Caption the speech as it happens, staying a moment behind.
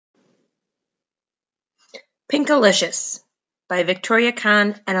Pinkalicious by Victoria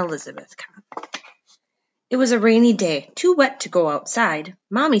Kahn and Elizabeth Kahn. It was a rainy day, too wet to go outside.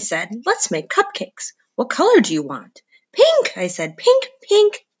 Mommy said, "Let's make cupcakes. What color do you want?" "Pink," I said. "Pink,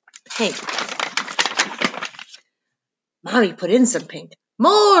 pink, pink." Mommy put in some pink.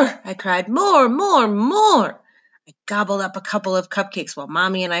 "More," I cried. "More, more, more." I gobbled up a couple of cupcakes while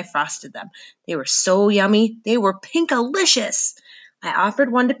Mommy and I frosted them. They were so yummy. They were pinkalicious. I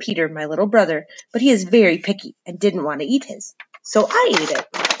offered one to Peter, my little brother, but he is very picky and didn't want to eat his. So I ate it.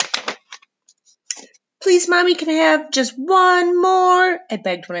 "Please, Mommy, can I have just one more?" I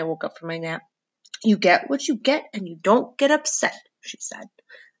begged when I woke up from my nap. "You get what you get and you don't get upset," she said.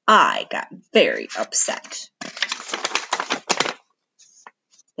 I got very upset.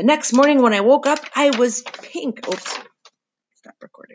 The next morning when I woke up, I was pink. Oops, stop recording.